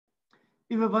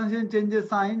If a function changes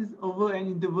signs over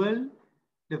an interval,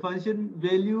 the function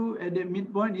value at the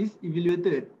midpoint is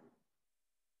evaluated.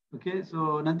 Okay,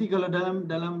 so nanti kalau dalam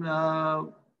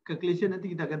calculation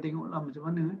nanti kita akan tengoklah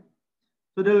macam mana.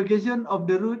 So the location of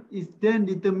the root is then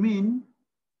determined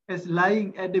as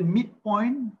lying at the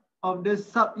midpoint of the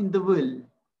sub-interval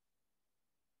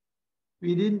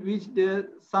within which the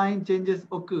sign changes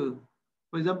occur.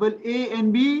 For example, A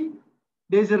and B,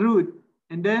 there's a root,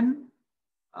 and then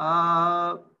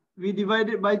we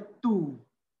divide it by 2.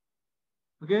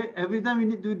 Okay, every time we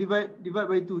need to divide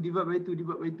by 2, divide by 2,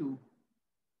 divide by 2.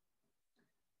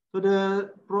 So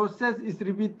the process is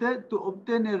repeated to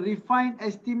obtain a refined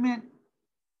estimate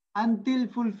until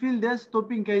fulfill the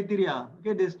stopping criteria.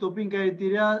 Okay, the stopping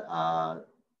criteria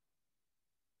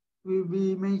will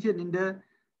be mentioned in the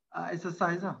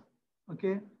exercise.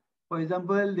 Okay, for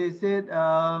example, they said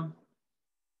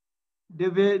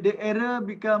the error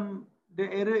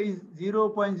is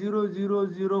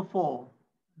 0.0004.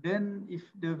 Then if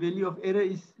the value of error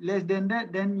is less than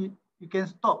that, then you can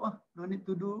stop. No need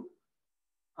to do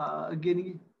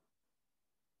again.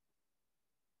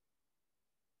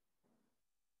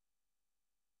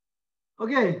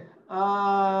 Okay,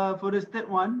 for the step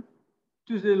 1,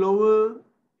 choose the lower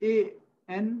A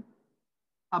and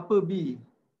upper B.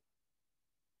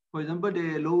 For example,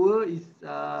 the lower is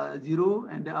 0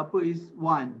 and the upper is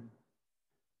 1.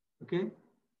 Okay,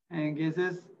 and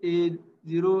cases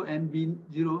A0 and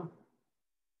B0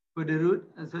 for the root,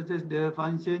 such as the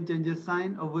function changes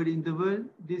sign over the interval.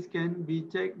 This can be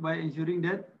checked by ensuring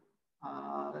that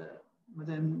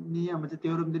macam ni macam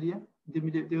theorem tadi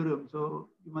intermediate theorem.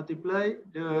 So you multiply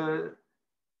the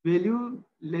value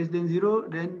less than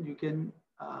 0, then you can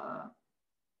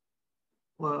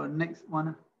for next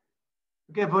one.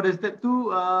 Okay, for the step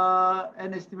 2,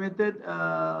 an estimated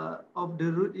of the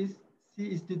root is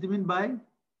C is determined by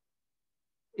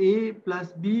A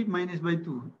plus B minus by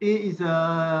 2. A is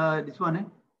this one,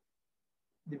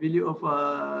 the value of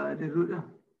the root,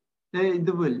 the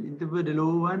interval, the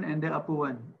lower one and the upper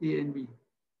one, A and B.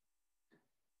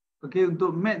 Okay,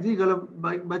 untuk math ni kalau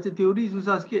baca teori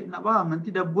susah sikit nak faham.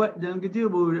 Nanti dah buat dalam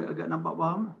kerja baru agak nampak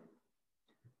faham.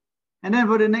 And then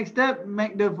for the next step,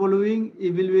 make the following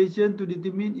evaluation to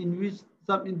determine in which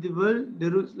sub-interval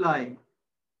the roots lie.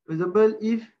 For example,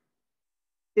 if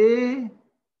A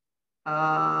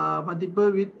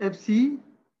multiple with FC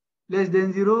less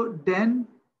than 0, then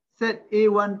set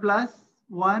A1 plus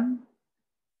 1,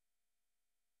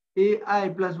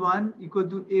 AI plus 1 equal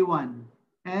to A1,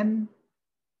 and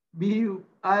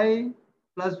BI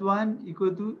plus 1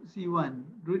 equal to C1,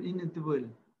 root in interval.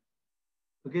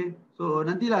 Okay, so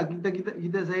nantilah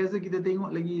kita saya rasa kita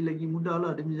tengok lagi mudah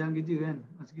lah demi jalan kerja kan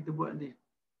masa kita buat nanti.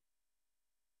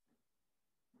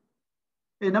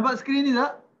 Nampak skrin ni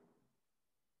tak?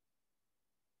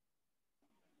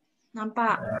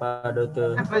 Nampak. Nampak,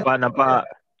 Doktor. Nampak.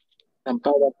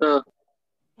 Nampak, Doktor.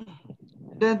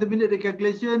 Then terminate the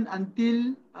calculation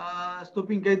until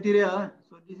stopping criteria.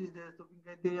 So this is the stopping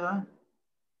criteria.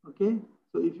 Okay,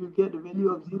 so if you get the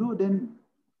value of 0, then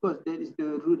of course that is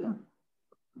the root.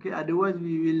 Okay, otherwise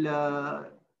we will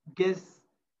guess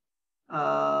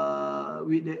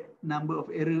with the number of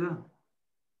error.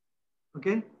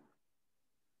 Okay.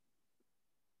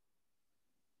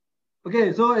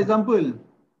 Okay, so example.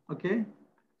 Okay,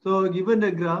 so given the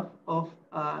graph of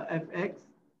fx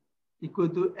equal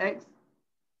to x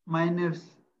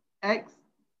minus x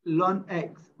ln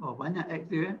x. Oh, banyak x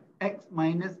dia. X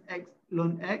minus x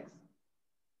ln x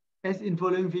as in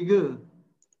following figure.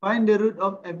 Find the root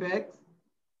of fx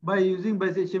by using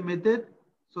bisection method.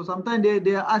 So sometimes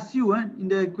they ask you in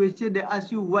the question, they ask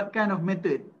you what kind of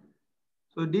method.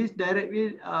 So this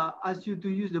directly asks you to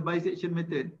use the bisection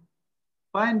method.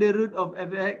 Find the root of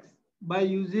fx by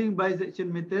using bisection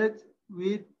method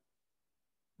with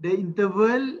the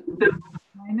interval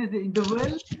minus the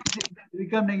interval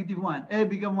become -1,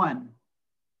 become 1,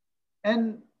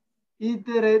 and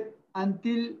iterate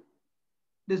until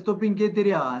the stopping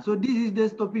criteria. So this is the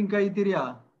stopping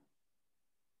criteria.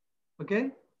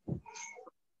 Okay.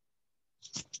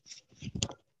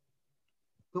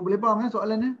 So boleh faham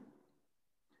soalan ni?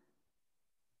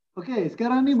 Okay,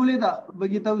 sekarang ni boleh tak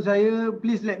bagi tahu saya,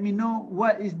 please let me know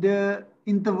what is the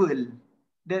interval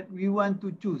that we want to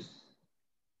choose.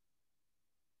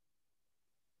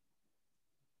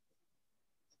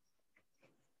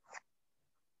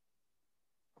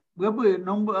 Berapa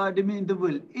nombor demi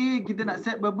interval? A kita nak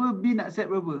set berapa, B nak set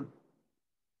berapa?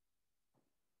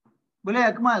 Boleh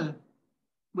Akmal?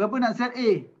 Berapa nak set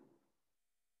A?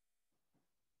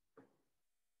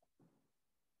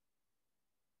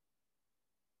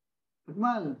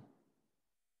 Akmal.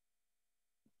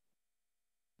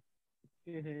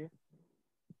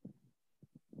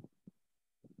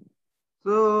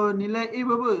 So nilai A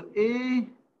berapa? A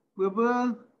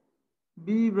berapa?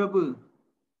 B berapa?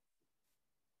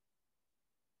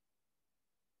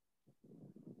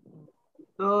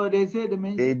 So they say the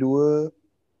A2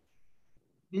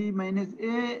 B minus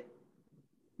A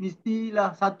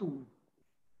mestilah 1.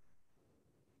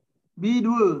 B2.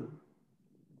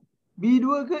 B2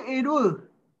 ke A2?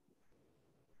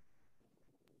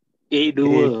 A2.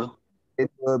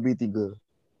 A2 B3.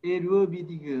 A2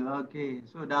 B3. Okay.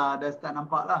 So dah start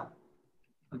nampak lah.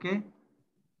 Okay.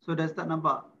 So dah start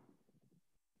nampak.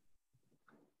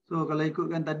 So kalau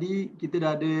ikutkan tadi kita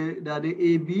dah ada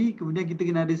A, B, kemudian kita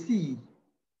kena ada C.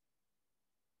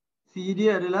 C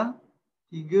dia adalah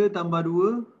 3 tambah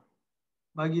 2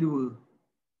 bagi 2.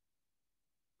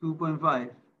 2.5.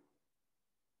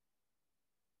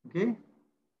 Okay.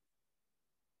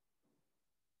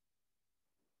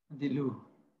 Nanti dulu.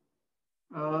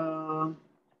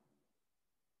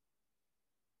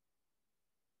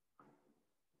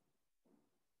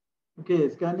 Okay,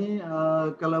 sekarang ni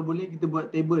kalau boleh kita buat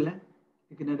table.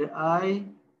 Kita kena ada I,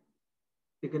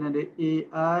 kita kena ada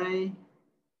AI,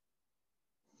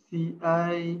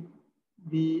 CI,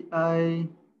 BI.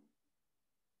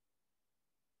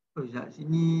 Oh, sekejap.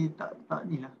 Sini tak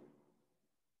ni lah.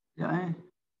 Sekejap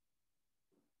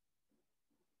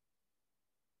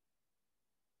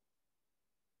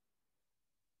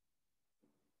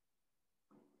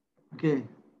Okay.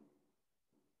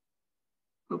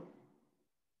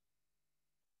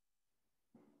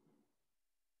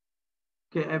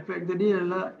 Okay, fx tadi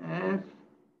adalah f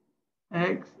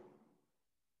x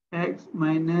x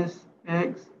minus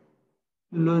x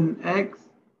ln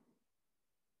x.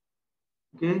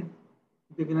 Okay.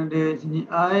 Kita kena ada sini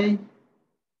I,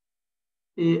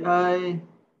 AI,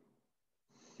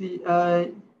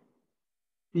 CI,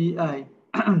 PI.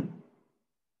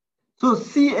 So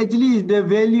C actually is the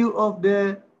value of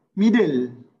the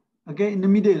middle. Okay, in the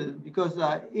middle, because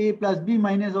A plus B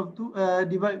minus of 2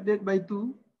 divided by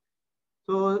 2.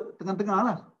 So tengah-tengah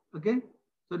lah. Okay.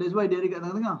 So that's why dia ada kat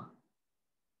tengah-tengah.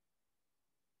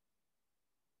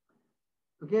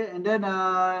 Okay, and then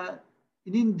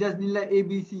ini just nilai A,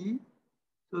 B, C.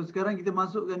 So sekarang kita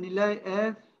masukkan nilai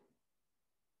F,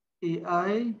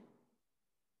 AI,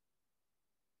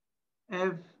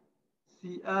 F,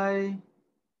 CI,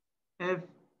 F,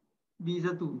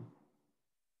 B1.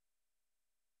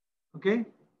 Okay.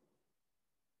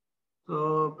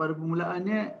 So pada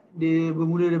permulaannya dia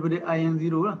bermula daripada I yang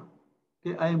 0 lah.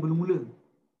 Okay, I yang belum mula.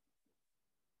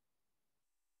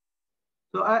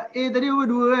 So A tadi berapa?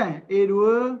 2 kan? A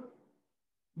 2,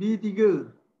 B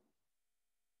 3.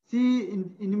 C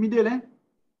in the middle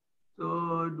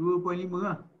So 2.5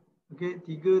 lah. Okay,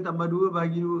 3 tambah 2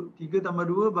 bahagi 2. 3 tambah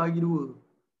 2 bahagi 2.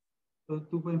 So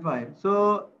 2.5.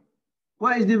 So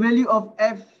what is the value of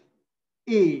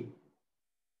FA?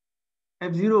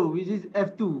 F0 which is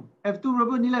F2. F2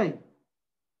 berapa nilai?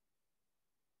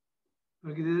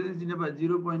 Kalau kita sini dapat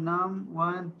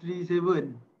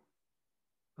 0.6137.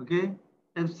 Okay.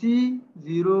 FC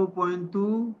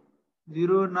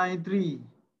 0.2093.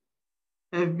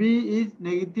 FB is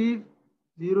negative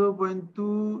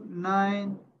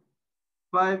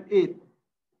 0.2958.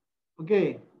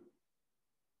 Okay.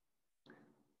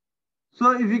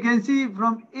 So if you can see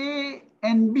from A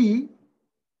and B,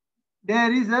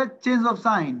 there is a change of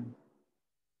sign.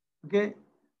 Okay.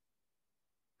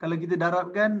 Kalau kita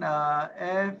darabkan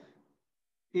F,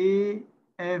 A,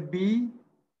 F, B,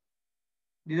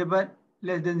 dia dapat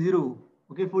less than 0.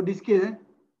 Okay, for this case,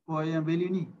 for yang value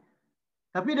ni.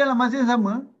 Tapi dalam masa yang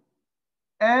sama,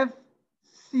 F,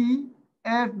 C,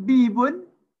 F, B pun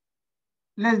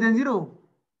less than 0.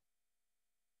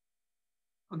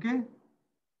 Okay.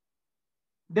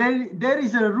 There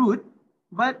is a root,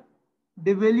 but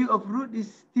the value of root is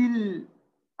still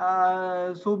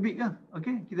so big lah.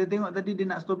 Okay, kita tengok tadi dia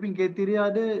nak stopping kriteria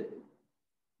ada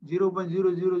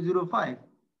 0.0005.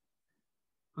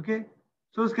 Okay,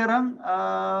 so sekarang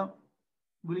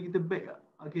boleh kita back tak?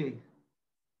 Okay,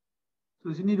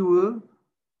 so sini 2,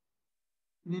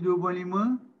 sini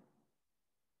 2.5,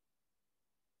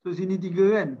 so sini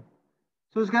 3 kan.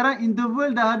 So sekarang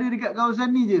interval dah ada dekat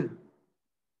kawasan ni je.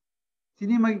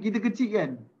 Sini kita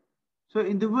kecilkan. So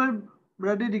interval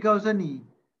berada di kawasan ni.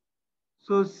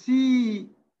 So C0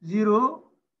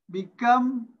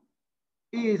 become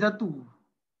A1.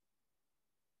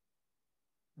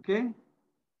 Okay.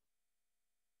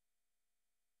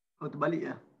 Oh, terbalik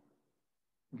lah.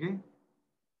 Okay.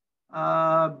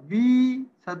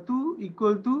 B1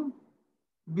 equal to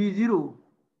B0.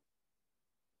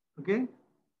 Okay.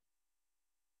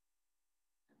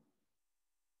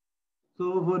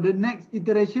 So for the next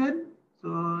iteration,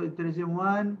 so iteration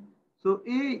 1, so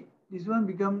A, this one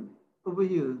become over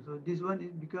here. So this one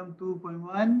is become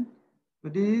 2.1. So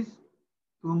this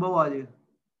turun bawah je.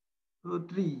 So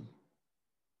 3.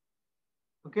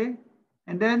 Okay.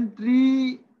 And then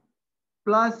 3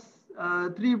 plus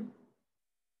 3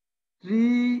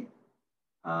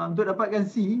 untuk dapatkan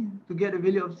C, to get the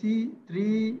value of C,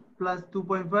 3 plus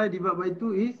 2.5 divided by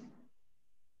 2 is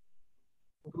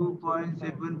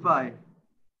 2.75.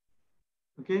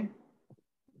 Okay.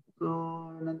 So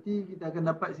nanti kita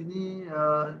akan dapat sini,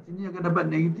 sini akan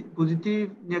dapat negatif, positif,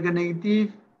 ni akan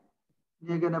negatif,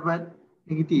 ni akan dapat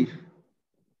negatif.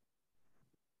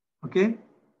 Okay.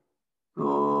 So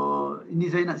ini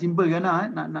saya nak simplekan lah,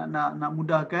 nak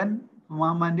mudahkan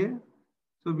pemahaman dia.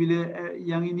 So bila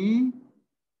yang ini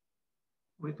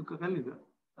boleh tukar color ke?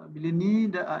 Bila ni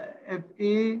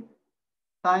FA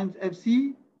times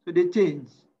FC, so dia change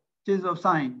of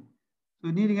sign. So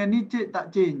ni dengan ni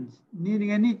tak change. Ni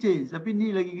dengan ni change. Tapi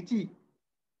ni lagi kecil.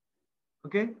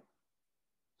 Okay.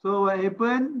 So what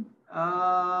happened?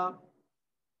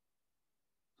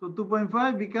 So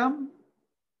 2.5 become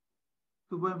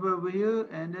 2.5 over here.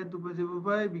 And then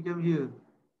 2.75 become here.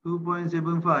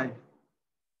 2.75.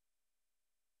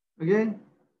 Okay.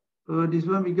 So this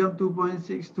one become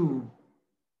 2.62.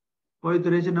 For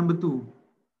iteration number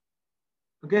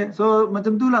 2. Okay. So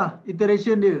macam tu lah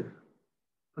iteration dia.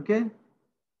 Okay.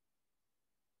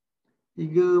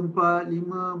 3, 4, 5,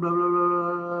 bla bla bla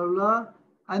bla bla,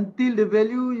 until the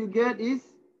value you get is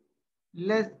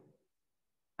less,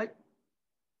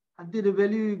 until the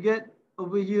value you get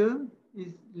over here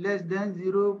is less than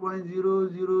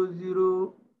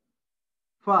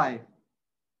 0.0005.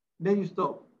 Then you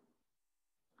stop.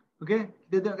 Okay,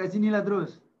 kita tengok kat sini lah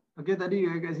terus. Okay, tadi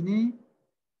kat sini.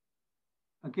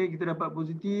 Okay, kita dapat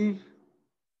positif,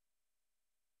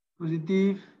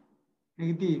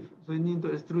 negatif. So ini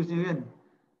untuk seterusnya kan.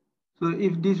 So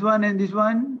if this one and this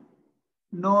one,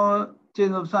 no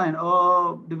change of sign,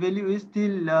 or the value is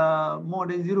still more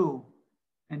than 0.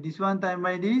 And this one time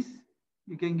by this,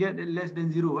 you can get less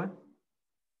than 0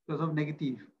 because of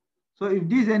negative. So if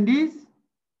this and this,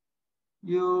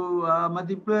 you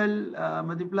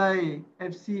multiply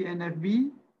FC and FB.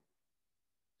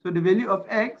 So the value of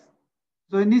X,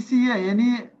 so ini C kan, yang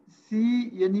ni C,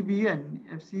 yang ni B kan.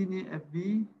 FC ni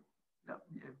FB,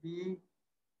 ni FB,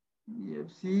 ni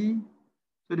FC.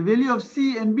 So the value of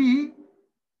C and B,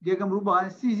 dia akan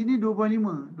berubah. C sini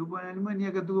 2.5. 2.5 ni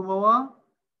akan turun bawah.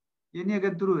 Yang ni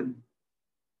akan turun.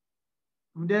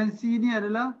 Kemudian C ni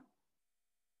adalah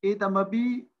A tambah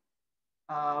B,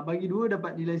 bagi 2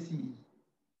 dapat nilai C.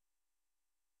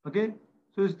 Okay.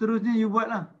 So seterusnya you buat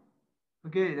lah.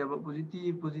 Okay. Dapat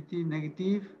positif, positif,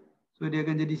 negatif. So dia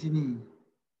akan jadi sini.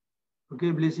 Okay.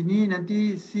 Bila sini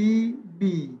nanti C,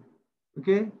 B.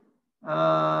 Okay.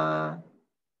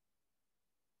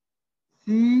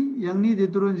 C yang ni dia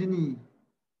turun sini.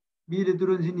 B dia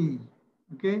turun sini.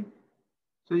 Okay.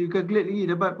 So you calculate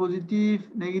lagi dapat positif,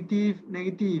 negatif,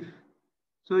 negatif.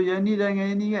 So yang ni dan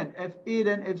yang ni kan, FA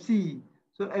dan FC.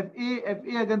 So FA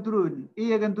akan turun. A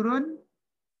akan turun.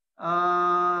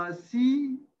 C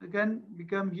akan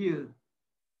become here.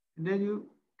 And then you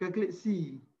calculate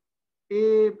C.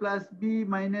 A plus B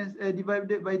minus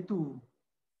divided by 2.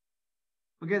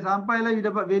 Okay, sampailah you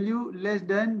dapat value less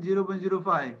than 0.05.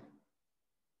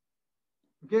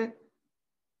 Okay.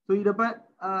 So you dapat,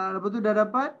 lepas tu dah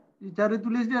dapat, cara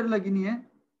tulis dia adalah gini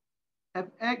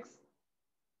Fx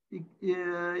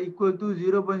equal to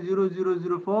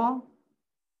 0.0004.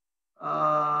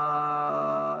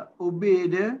 Obey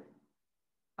the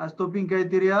stopping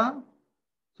criteria.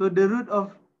 So the root of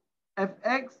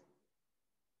Fx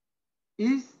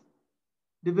is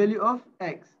the value of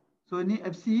X. So ni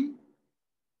FC,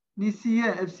 ni C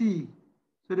FC.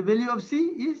 So the value of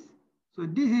C is, so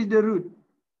this is the root.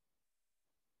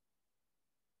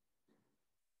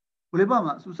 Boleh faham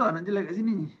tak? Susah nak jelas kat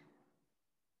sini.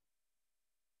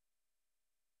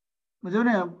 Macam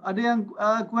mana? Ada yang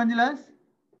kurang jelas?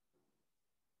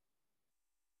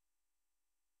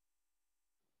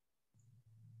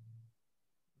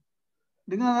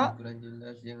 Dengar tak? Kurang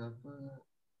jelas yang apa?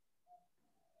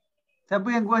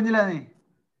 Siapa yang kurang jelas ni?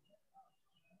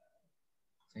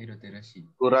 Saya Dr. Rashid.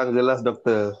 Kurang jelas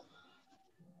doktor.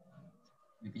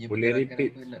 Boleh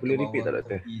repeat tak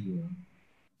doktor?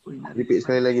 Repeat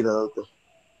sekali lagi tak doktor?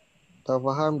 Tak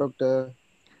faham doktor.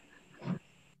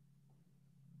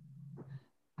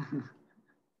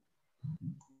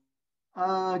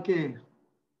 Okay.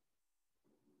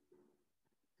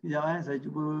 Sekejap saya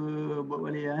cuba buat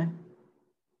balik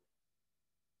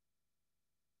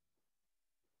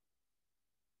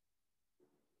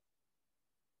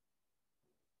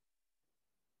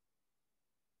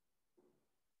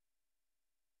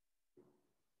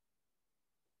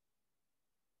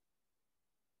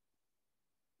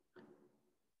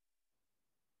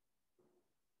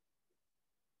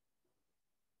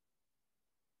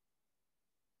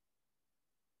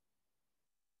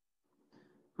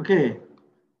Okay.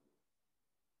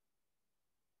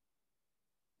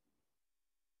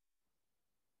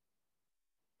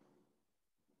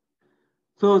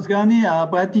 So sekarang ni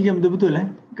perhatikan betul-betul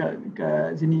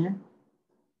kat sini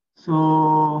So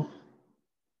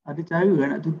ada cara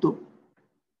nak tutup.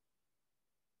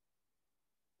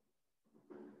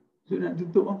 So nak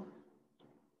tutup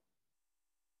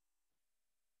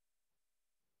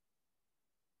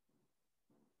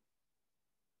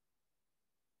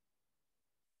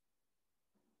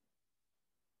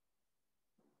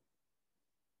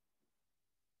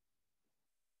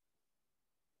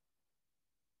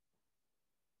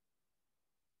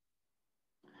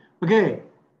Okay.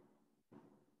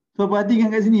 So perhatikan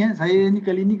kat sini saya ni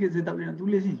kali ni saya tak boleh nak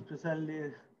tulis ni pasal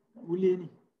dia tak boleh ni.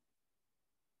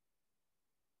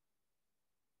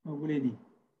 Oh boleh ni.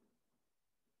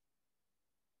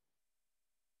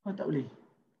 Oh tak boleh.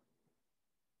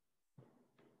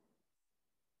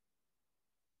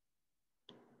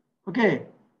 Okay.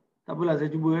 Tak apalah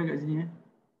saya cuba kat sini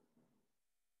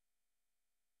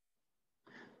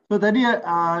So tadi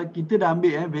kita dah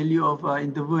ambil value of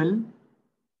interval.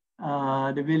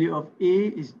 The value of A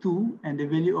is 2 and the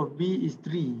value of B is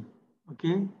 3.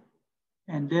 Okay.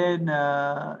 And then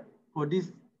for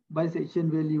this bisection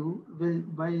value,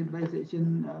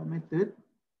 bisection method,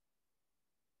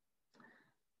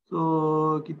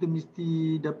 so kita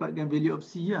mesti dapatkan value of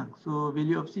C lah. So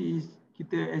value of C is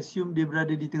kita assume dia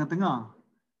berada di tengah-tengah.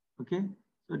 Okay.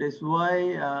 So that's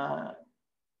why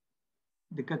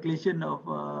the calculation of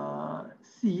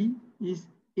C is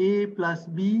A plus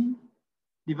B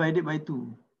divided by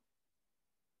 2.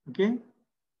 Okay.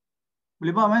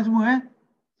 Boleh faham semua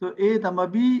So A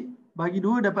tambah B bagi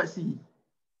 2 dapat C.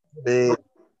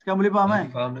 Sekarang boleh faham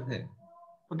Faham tak saya?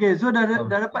 Okay, so dah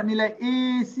dapat nilai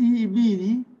A, C, B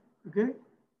ni. Okay.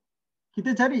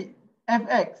 Kita cari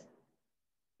fx.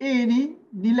 A ni,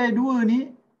 nilai 2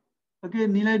 ni. Okay,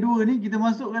 nilai 2 ni kita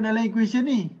masukkan dalam equation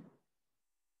ni.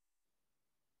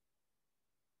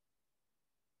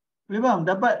 Boleh faham?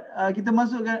 Dapat kita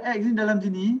masukkan X ni dalam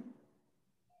sini.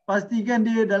 Pastikan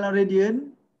dia dalam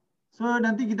radian. So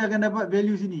nanti kita akan dapat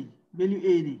value sini. Value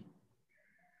A ni.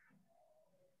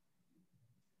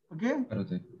 Okay?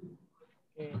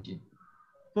 Okay.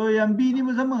 So yang B ni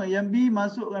pun sama. Yang B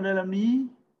masukkan dalam ni.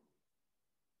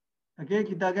 Okay,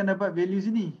 kita akan dapat value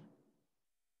sini.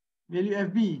 Value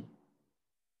FB.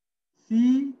 C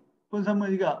pun sama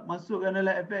juga. Masukkan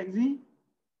dalam fx ni.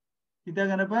 Kita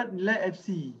akan dapat nilai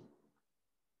FC.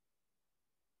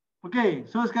 Okay,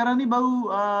 so sekarang ni baru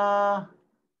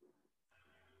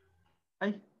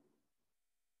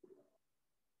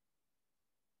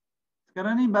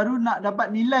sekarang ni baru nak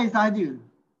dapat nilai sahaja.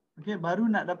 Okay, baru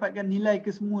nak dapatkan nilai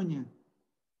kesemuanya.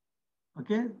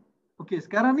 Okay. Okay,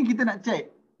 sekarang ni kita nak check.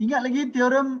 Ingat lagi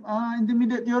teorem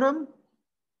intermediate theorem?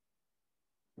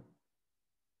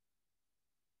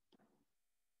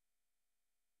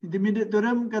 Intermediate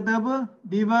theorem kata apa?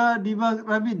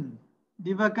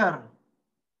 Divakar.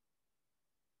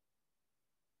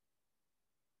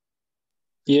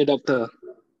 Ya, doktor.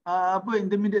 Apa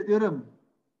intermediate theorem?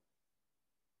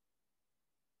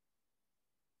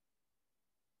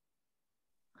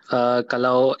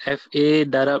 Kalau FA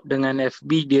darab dengan FB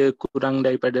dia kurang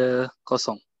daripada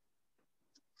kosong.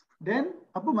 Then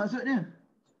apa maksudnya?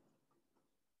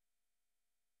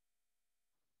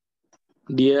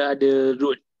 Dia ada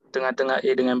root tengah-tengah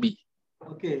A dengan B.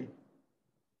 Okay.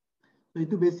 So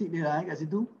itu basic dia lah kat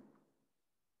situ.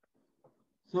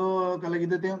 So kalau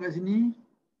kita tengok kat sini.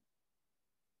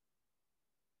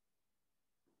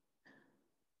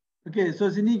 Okay, so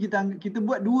sini kita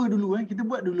buat dua dulu Kita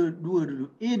buat dua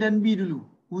dulu. A dan B dulu.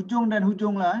 Hujung dan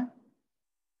hujung lah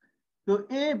So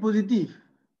A positif.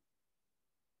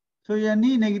 So yang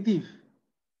ni negatif.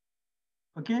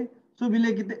 Okay. So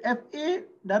bila kita FA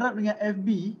darab dengan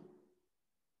FB.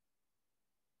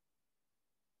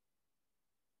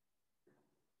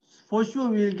 For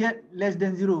sure we will get less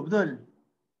than 0. Betul?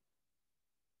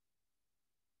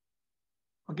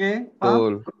 Okay.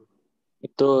 Faham?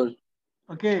 Betul.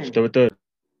 Okay. Betul.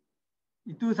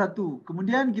 Itu satu.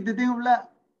 Kemudian kita tengok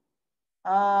pula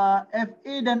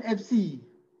FA dan FC.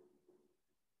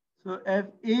 So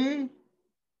FA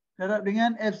darab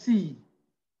dengan FC.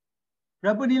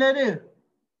 Berapa nilai dia?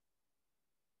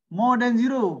 More than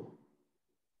 0.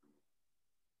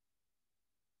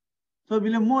 So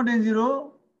bila more than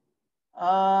 0,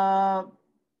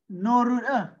 no root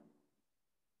lah.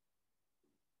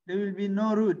 There will be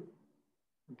no root.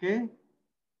 Okay.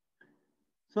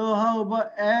 So how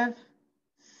about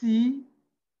FC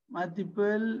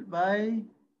multiplied by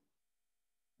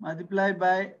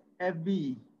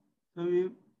FB? So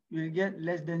we will get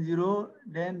less than 0.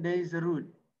 Then there is a root.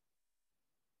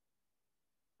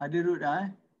 Ada root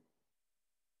lah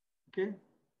Okay.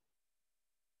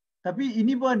 Tapi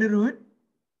ini pun ada root.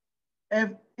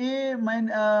 FA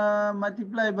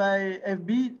multiply by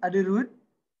FB ada root.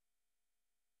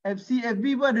 FC,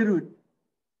 FB pun ada root.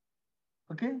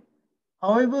 Okay.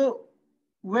 However,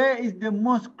 where is the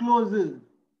most closer?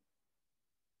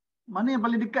 Mana yang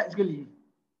paling dekat sekali?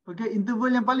 Okay,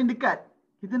 interval yang paling dekat.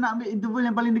 Kita nak ambil interval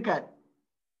yang paling dekat.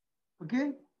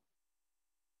 Okay.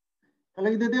 Kalau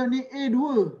kita tengok ni A2.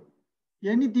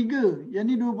 Yang ni 3. Yang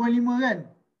ni 2.5 kan?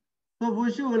 So for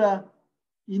sure lah.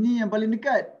 Ini yang paling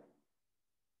dekat.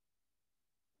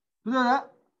 Betul tak?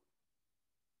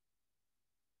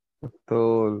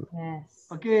 Betul. Yes.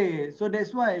 Okay, so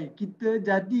that's why kita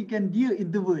jadikan dia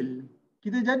interval.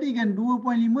 Kita jadikan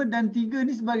 2.5 dan 3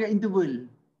 ni sebagai interval.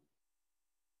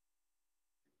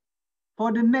 For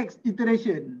the next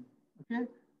iteration. Okay,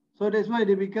 so that's why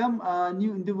they become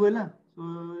new interval lah. So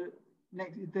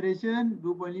next iteration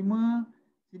 2.5,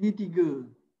 sini 3.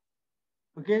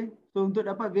 Okay, so untuk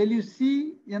dapat value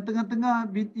C yang tengah-tengah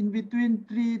in between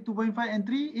 3, 2.5 and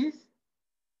 3 is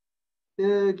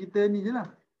kita ni je lah.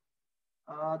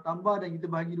 Tambah dan kita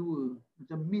bahagi 2.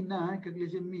 Macam mean lah,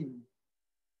 calculation mean.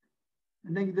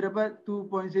 And then kita dapat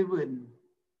 2.7.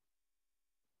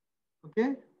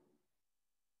 Okay.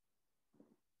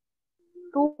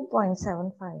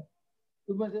 2.75.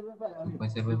 2.75.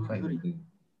 2.75.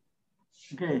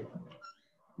 Okay.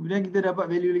 Kemudian kita dapat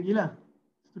value lagi lah.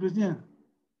 Seterusnya.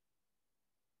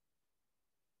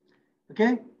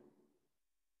 Okay.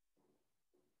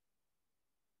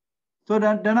 So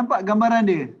dah nampak gambaran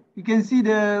dia. You can see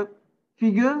the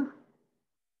figure.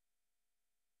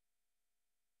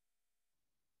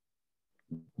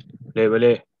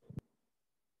 Boleh.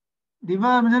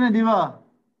 Diva macam mana Diva?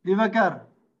 Diva Kar.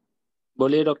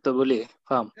 Boleh doktor, boleh.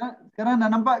 Faham. Sekarang dah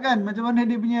nampak kan macam mana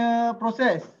dia punya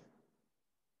proses?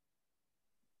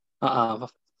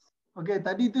 Okay,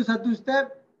 tadi tu satu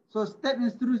step. So step yang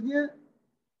seterusnya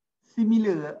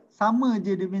similar. Sama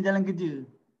je dia punya jalan kerja.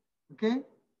 Okay.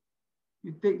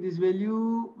 You take this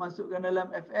value, masukkan dalam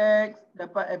fx,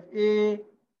 dapat fa,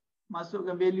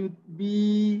 masukkan value b,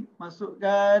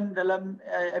 masukkan dalam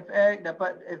fx,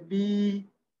 dapat fb,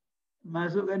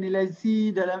 masukkan nilai c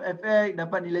dalam fx,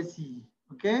 dapat nilai c.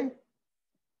 Okay?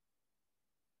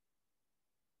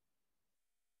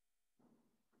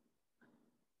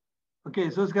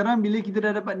 Okay, so sekarang bila kita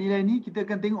dah dapat nilai ni, kita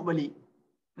akan tengok balik.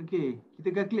 Okay,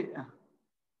 kita calculate lah.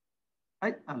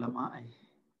 Alamak.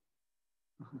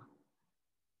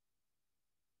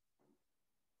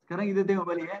 Sekarang kita tengok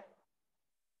balik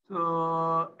So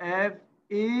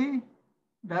FA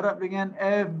darab dengan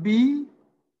FB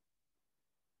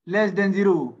less than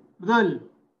 0.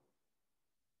 Betul?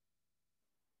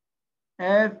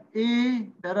 FA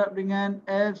darab dengan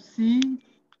FC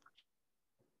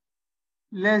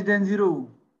less than 0.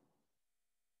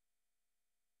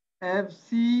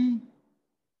 FC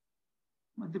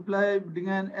multiply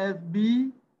dengan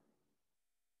FB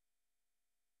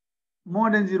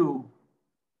more than 0.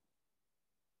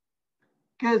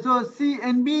 Okay, so C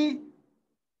and B,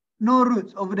 no roots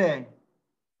over there.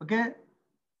 Okay,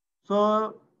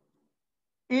 so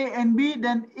A and B,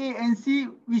 then A and C,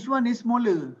 which one is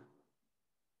smaller?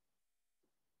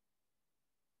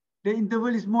 The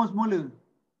interval is more smaller.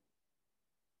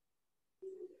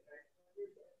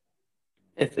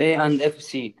 FA and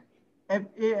FC.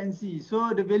 FA and C.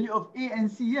 So the value of A and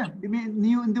C, yeah, they mean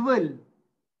new interval.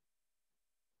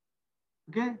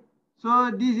 Okay,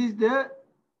 so this is the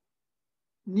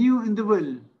new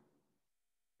interval.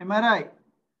 Am I right?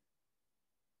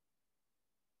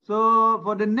 So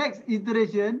for the next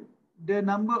iteration, the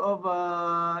number of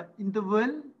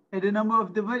interval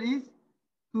is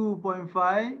 2.5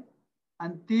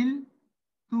 until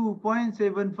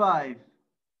 2.75.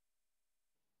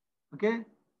 Okay,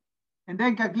 and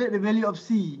then calculate the value of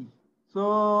C.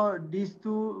 So these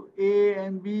two A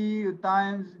and B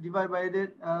times divide by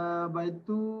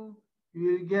 2, you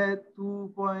will get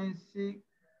 2.62.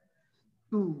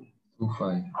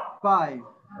 5.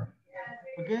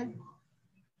 Okay.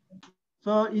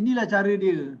 So inilah cara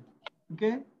dia.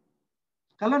 Okay.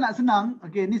 Kalau nak senang,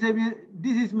 okay, ni saya punya,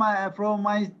 this is from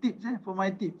my tips for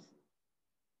my tips.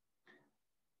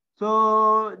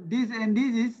 So this and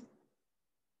this is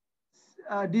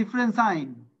different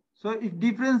sign. So if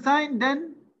different sign,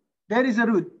 then there is a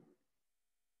root.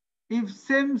 If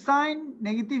same sign,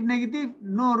 negative, negative,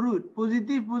 no root.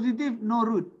 Positive, positive, no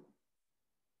root.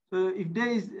 So if there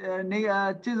is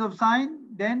a change of sign,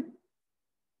 then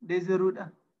there is a root.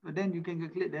 So then you can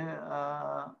calculate the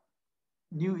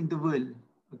new interval.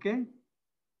 Okay.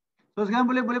 So sekarang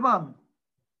boleh faham?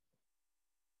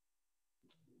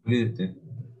 Boleh.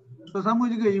 So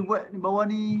sama juga you buat di bawah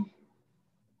ni.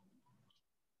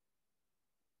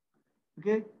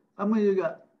 Okay, sama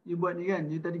juga you buat ni kan.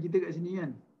 You tadi kita kat sini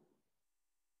kan.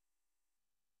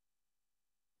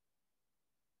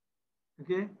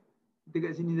 Okay, kita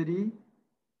kat sini tadi.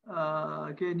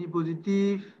 Okay, ni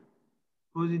positif,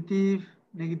 positif,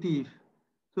 negatif.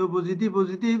 So positif,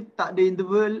 positif tak ada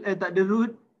interval, tak ada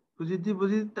root. Positif,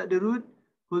 positif tak ada root.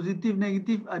 Positif,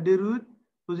 negatif ada root.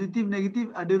 Positif,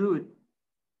 negatif ada root.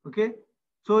 Okay,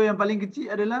 so yang paling kecil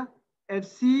adalah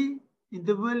FC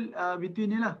interval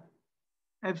between ni lah.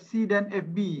 FC dan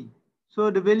FB. So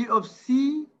the value of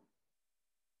C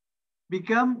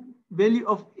become value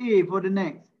of A for the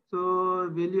next. So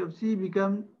value of C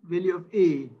become value of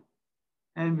A.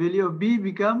 And value of B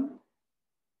become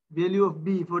value of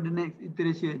B for the next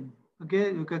iteration.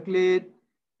 Okay, you calculate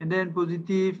and then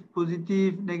positive,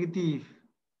 positive, negative.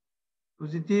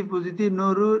 Positive, positive,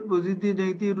 no root, positive,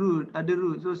 negative, root, ada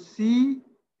root. So C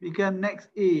become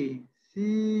next A.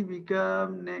 C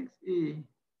become next A.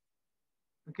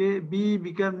 Okay, B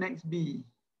become next B.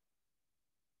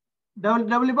 Dah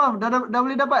boleh faham? Dah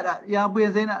boleh dapat tak yang apa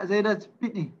yang saya dah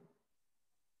speed ni?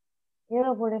 Ya,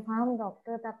 boleh faham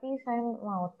dokter, tapi saya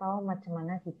mau tahu macam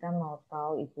mana kita mau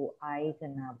tahu itu I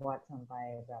kena buat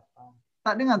sampai berapa?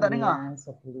 Tak dengar, tak dengar. 9,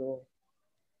 10.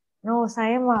 No,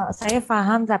 saya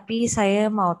faham tapi saya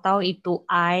mau tahu itu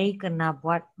I kena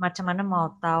buat macam mana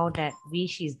mau tahu that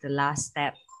which is the last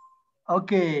step.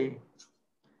 Okay.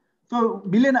 So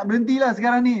bila nak berhenti lah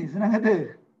sekarang ni, senang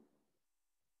kata.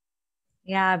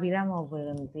 Ya, bila mau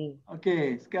berhenti.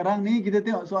 Okay, sekarang ni kita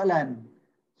tengok soalan.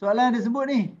 Soalan dia sebut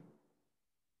ni.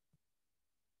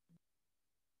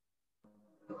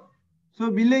 So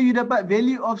bila you dapat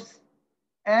value of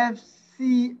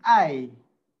FCI,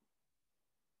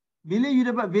 bila you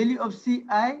dapat value of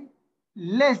CI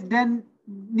less than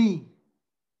ni,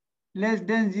 less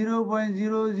than 0.0005.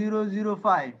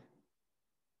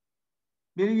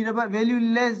 Bila you dapat value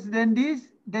less than this,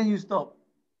 then you stop.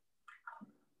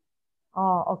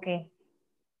 Oh, okay.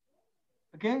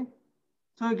 Okay.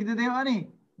 So kita tengok ni.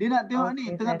 Dia nak tengok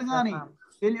ni, Okay, tengah-tengah saya ni. faham.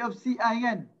 Value of CI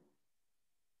kan.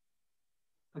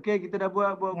 Okay, kita dah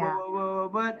buat,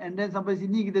 and then sampai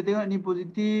sini kita tengok ni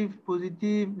positif,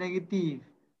 positif, negatif.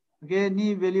 Okay,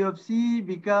 ni value of C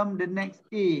become the next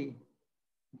A.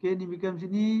 Okay, ni become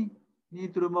sini, ni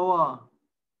turun bawah.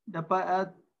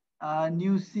 Dapat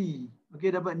new C.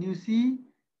 Okay, dapat new C.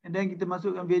 And then kita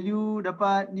masukkan value,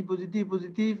 dapat ni positif,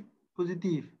 positif,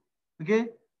 positif.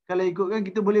 Okay, kalau ikutkan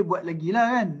kita boleh buat lagi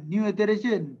lah kan. New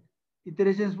iteration.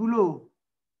 Iteration 10.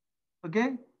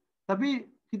 Okay,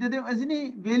 tapi kita tengok kat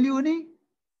sini, value ni,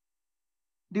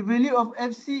 the value of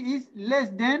FC is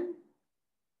less than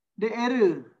the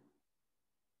error.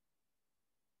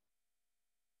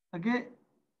 Okay,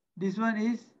 this one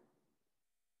is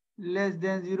less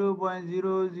than 0.0005.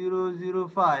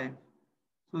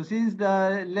 So since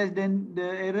the less than the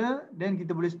error, then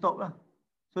kita boleh stop lah.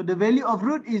 So the value of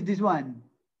root is this one.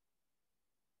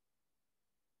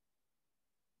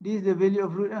 This is the value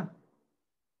of root lah.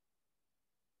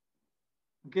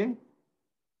 Okay.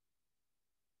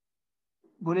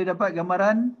 Boleh dapat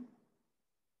gambaran?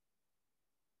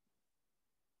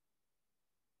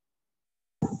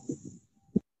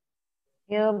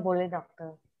 Ya, boleh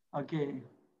dokter. Okay.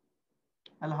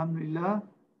 Alhamdulillah.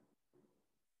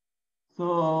 So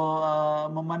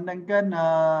memandangkan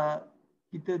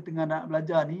kita tengah nak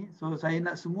belajar ni, so saya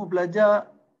nak semua belajar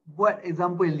buat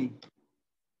example ni.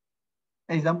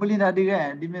 Example ni dah ada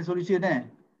kan, demand solution kan?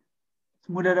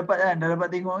 Semua dah dapat kan? Dah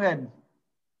dapat tengok kan?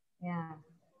 Ya.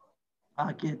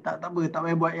 Okay, tak apa, tak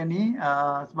payah buat yang ni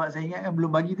sebab saya ingat kan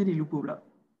belum bagi tadi, lupa pula.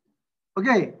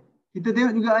 Okay, kita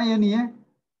tengok juga yang ni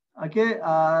Okay,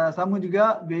 sama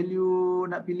juga value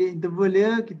nak pilih interval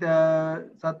dia, kita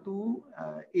satu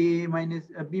A minus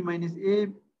B minus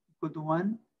A equal to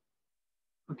 1.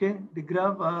 Okay, the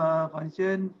graph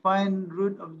function find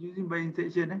root of using by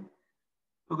intersection.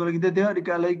 So kalau kita tengok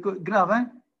dekat kalau ikut graph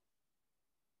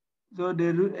so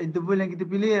the root interval yang kita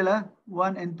pilih ialah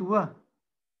 1 and 2 lah.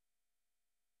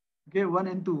 Okay, 1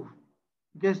 and 2.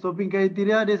 Okay, stopping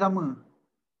criteria dia sama.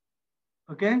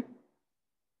 Okay.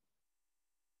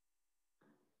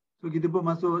 So kita pun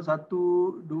masuk 1,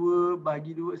 2,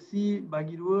 bagi 2, C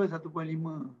bagi 2, 1.5.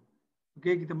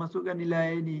 Okay, kita masukkan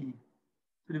nilai ni.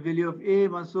 So the value of A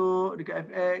masuk dekat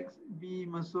fx, B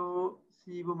masuk,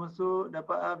 C pun masuk,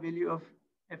 dapat value of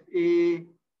FA,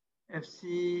 FC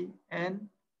and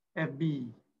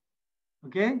FB.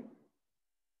 Okay.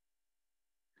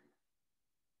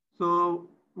 So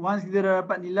once kita dah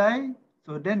dapat nilai,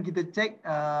 so then kita check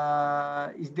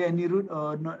is there any root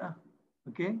or not lah.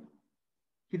 Okay.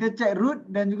 kita check root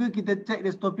dan juga kita check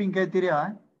the stopping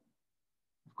criteria.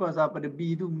 Of course pada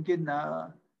B tu mungkin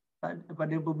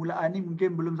pada permulaan ni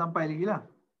mungkin belum sampai lagi lah.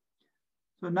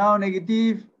 So now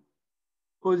negative,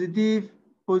 positive,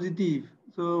 positive.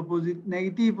 So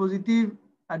negative, positive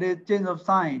ada change of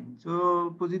sign.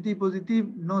 So positive, positive,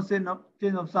 no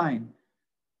change of sign.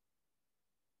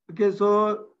 Okay,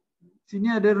 so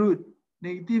sini ada root,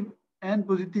 negative and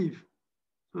positive.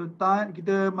 So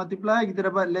kita multiply, kita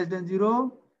dapat less than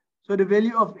 0. So the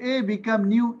value of A become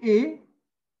new A.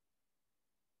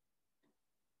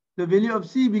 The value of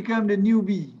C become the new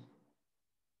B.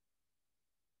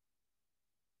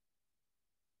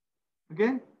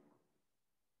 Okay.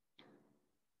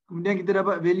 Kemudian kita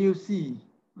dapat value C.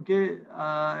 Okay.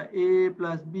 A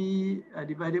plus B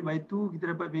divided by 2,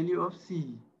 kita dapat value of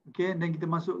C. Okay. Dan kita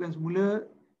masukkan semula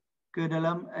ke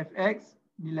dalam fx,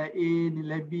 nilai A,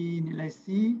 nilai B, nilai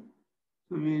C.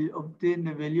 So we will obtain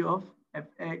the value of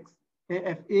fx,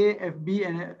 fa, fb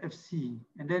and fc.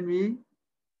 And then we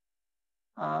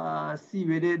see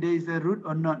whether there is a root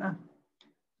or not.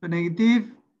 So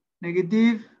negative,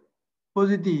 negative,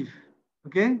 positive.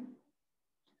 Okay.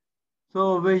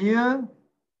 So over here,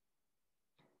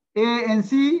 A and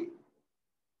C,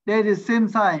 there is same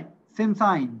sign.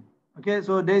 Okay.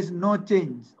 So there is no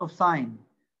change of sign.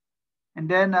 And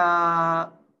then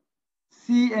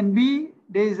C and B,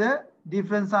 there is a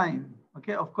different sign.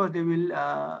 Okay. Of course, they will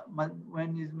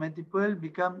when is multiple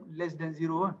become less than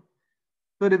 0.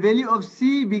 So the value of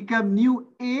C become new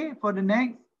A for the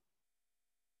next.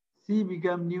 C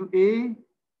become new A.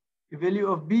 The value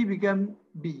of B become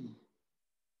B.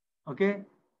 Okay.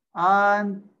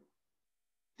 Until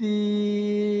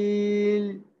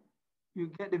you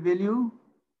get the value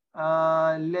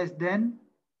less than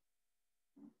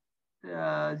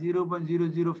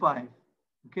 0.005.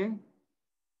 Okay.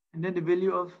 And then the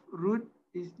value of root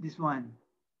is this one.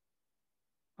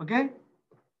 Okay.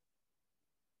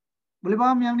 Boleh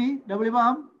faham yang ni? Dah boleh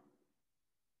faham?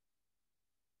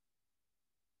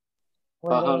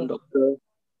 Faham, doktor.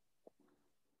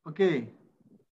 Okay.